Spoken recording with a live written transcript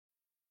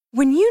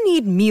When you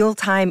need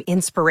mealtime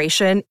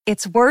inspiration,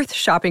 it's worth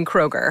shopping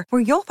Kroger,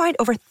 where you'll find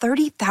over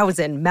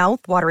 30,000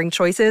 mouth-watering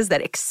choices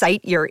that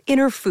excite your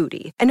inner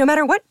foodie. And no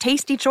matter what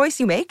tasty choice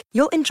you make,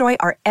 you'll enjoy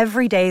our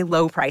everyday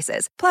low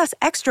prices, plus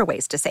extra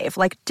ways to save,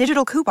 like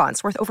digital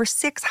coupons worth over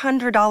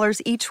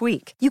 $600 each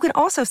week. You can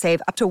also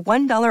save up to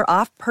 $1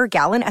 off per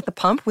gallon at the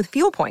pump with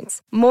fuel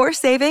points. More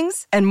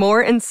savings and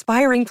more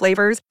inspiring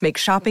flavors make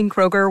shopping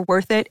Kroger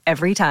worth it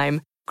every time.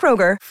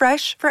 Kroger,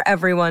 fresh for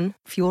everyone.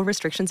 Fuel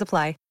restrictions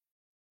apply.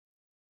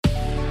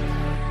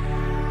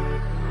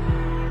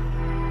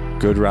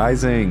 Good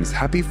risings.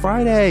 Happy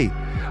Friday.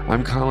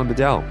 I'm Colin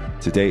Bedell.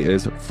 Today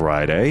is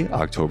Friday,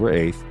 October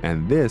 8th,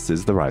 and this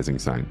is the Rising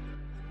Sign.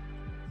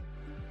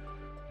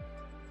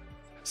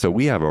 So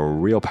we have a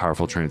real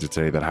powerful transit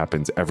today that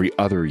happens every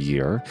other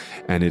year,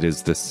 and it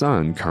is the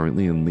Sun,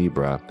 currently in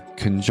Libra,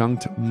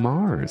 conjunct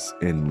Mars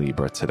in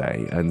Libra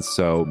today. And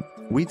so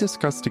we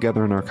discussed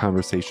together in our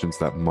conversations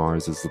that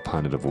Mars is the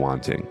planet of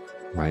wanting,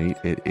 right?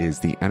 It is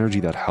the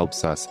energy that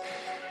helps us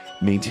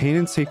maintain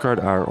and safeguard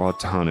our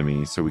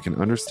autonomy so we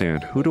can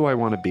understand who do I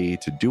want to be,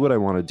 to do what I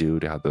want to do,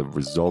 to have the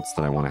results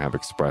that I want to have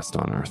expressed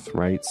on Earth,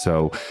 right?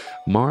 So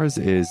Mars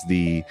is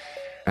the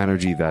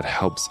energy that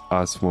helps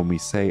us when we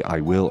say, I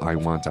will, I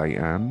want, I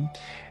am.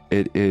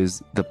 It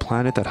is the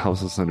planet that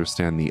helps us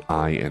understand the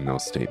I in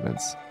those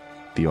statements.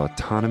 The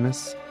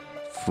autonomous,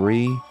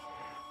 free,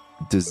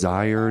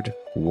 desired,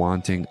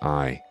 wanting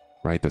I,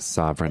 right? The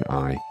sovereign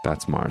I.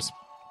 That's Mars.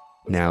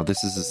 Now,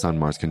 this is the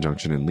Sun-Mars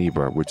conjunction in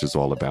Libra, which is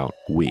all about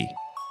we,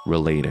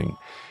 relating,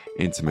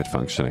 intimate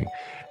functioning.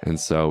 And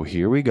so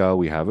here we go.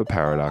 We have a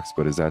paradox,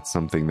 but is that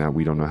something that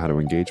we don't know how to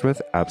engage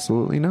with?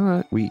 Absolutely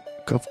not. We,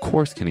 of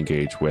course, can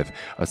engage with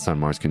a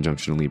Sun-Mars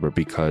conjunction in Libra,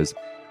 because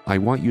I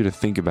want you to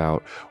think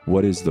about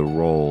what is the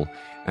role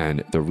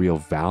and the real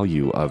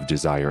value of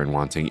desire and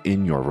wanting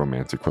in your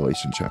romantic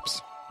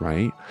relationships,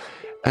 right?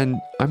 And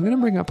I'm going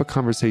to bring up a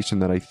conversation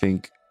that I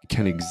think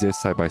can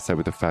exist side by side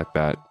with the fact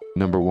that,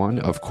 number one,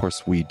 of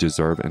course, we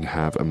deserve and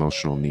have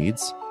emotional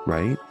needs,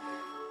 right?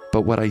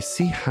 But what I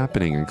see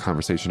happening in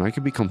conversation, I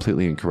could be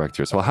completely incorrect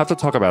here. So I'll have to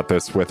talk about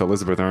this with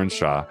Elizabeth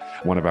Earnshaw,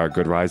 one of our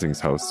Good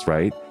Risings hosts,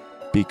 right?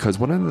 Because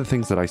one of the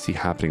things that I see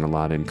happening a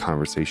lot in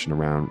conversation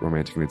around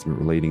romantic and intimate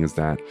relating is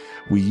that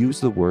we use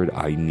the word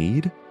I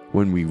need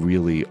when we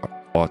really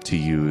ought to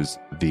use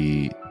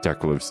the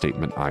declarative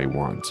statement I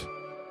want.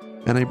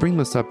 And I bring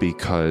this up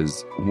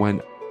because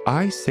when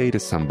I say to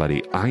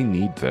somebody, I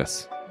need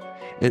this,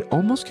 it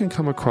almost can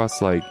come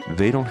across like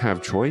they don't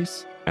have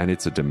choice and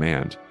it's a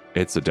demand.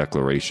 It's a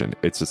declaration.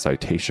 It's a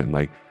citation.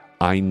 Like,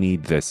 I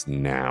need this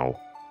now,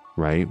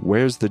 right?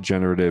 Where's the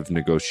generative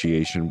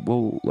negotiation?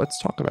 Well, let's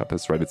talk about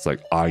this, right? It's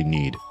like, I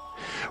need.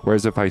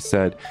 Whereas if I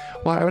said,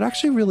 well, I would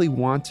actually really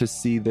want to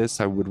see this,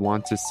 I would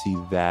want to see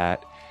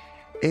that,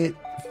 it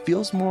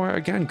feels more,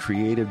 again,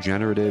 creative,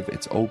 generative.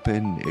 It's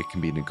open. It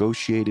can be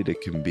negotiated.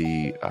 It can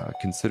be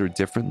considered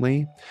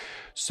differently.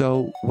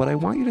 So what I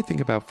want you to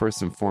think about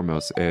first and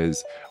foremost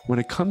is when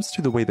it comes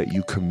to the way that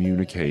you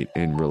communicate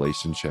in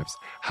relationships,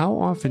 how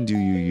often do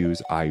you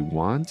use I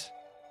want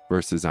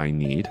versus I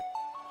need?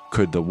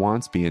 Could the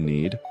wants be a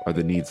need? Are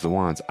the needs the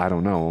wants? I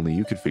don't know. Only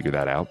you could figure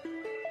that out.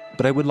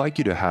 But I would like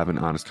you to have an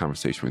honest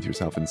conversation with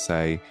yourself and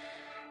say,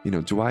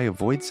 do I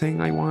avoid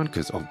saying I want?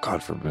 Because, oh,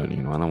 God forbid, I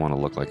don't want to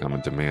look like I'm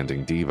a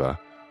demanding diva,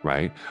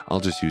 right? I'll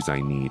just use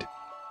I need.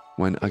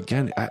 When,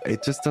 again,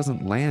 it just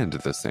doesn't land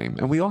the same.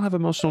 And we all have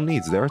emotional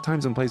needs. There are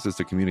times and places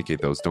to communicate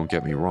those, don't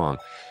get me wrong.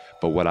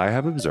 But what I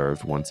have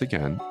observed, once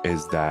again,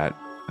 is that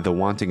the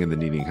wanting and the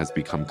needing has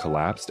become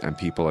collapsed and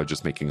people are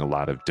just making a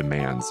lot of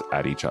demands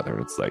at each other.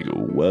 It's like,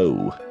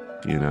 whoa,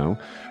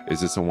 is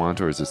this a want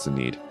or is this a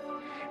need?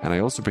 And I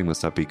also bring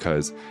this up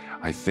because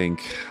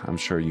I'm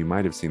sure you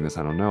might have seen this,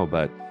 I don't know,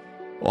 but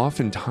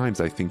oftentimes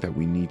I think that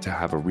we need to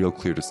have a real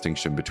clear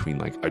distinction between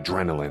like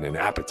adrenaline and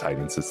appetite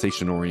and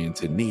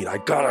cessation-oriented need. I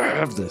gotta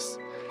have this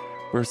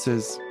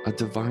versus a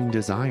divine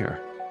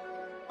desire,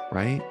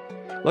 right?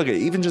 Look,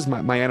 even just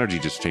my energy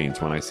just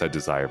changed when I said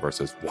desire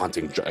versus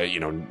wanting,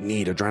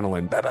 need,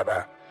 adrenaline, blah, blah,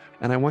 blah.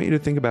 And I want you to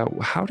think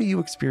about, how do you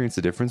experience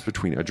the difference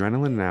between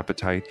adrenaline and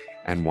appetite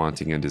and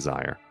wanting and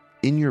desire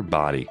in your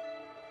body?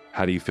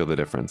 How do you feel the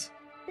difference?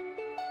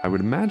 I would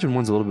imagine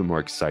one's a little bit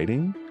more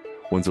exciting.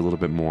 One's a little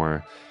bit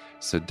more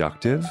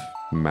seductive,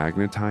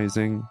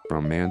 magnetizing,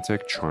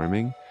 romantic,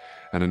 charming.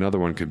 And another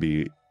one could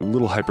be a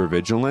little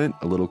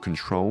hypervigilant, a little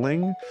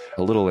controlling,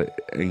 a little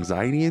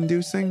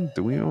anxiety-inducing.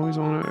 Do we always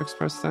want to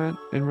express that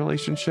in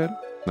relationship?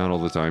 Not all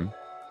the time.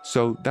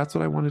 So that's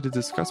what I wanted to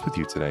discuss with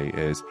you today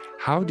is,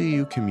 how do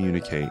you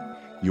communicate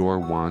your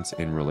wants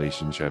in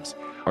relationships?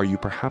 Are you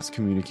perhaps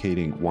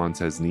communicating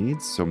wants as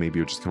needs? So maybe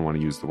you're just going to want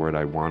to use the word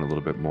I want a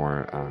little bit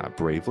more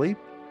bravely.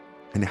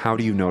 And how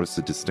do you notice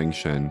the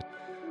distinction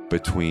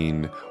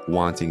between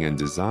wanting and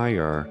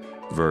desire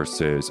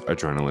versus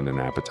adrenaline and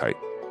appetite,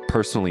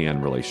 personally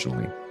and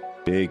relationally?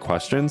 Big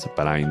questions,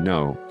 but I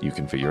know you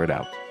can figure it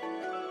out.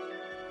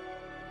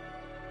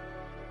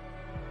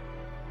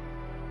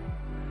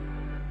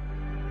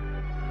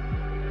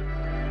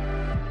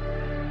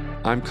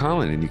 I'm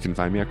Colin, and you can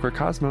find me at Queer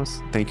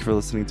Cosmos. Thank you for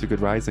listening to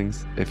Good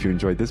Risings. If you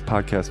enjoyed this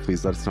podcast,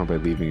 please let us know by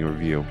leaving a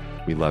review.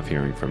 We love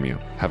hearing from you.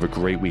 Have a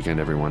great weekend,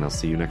 everyone. I'll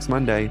see you next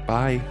Monday.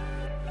 Bye.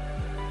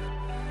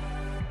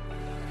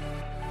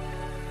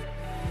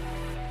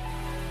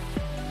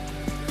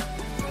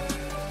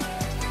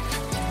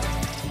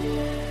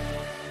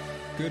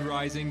 Good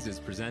Risings is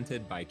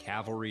presented by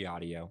Cavalry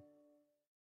Audio.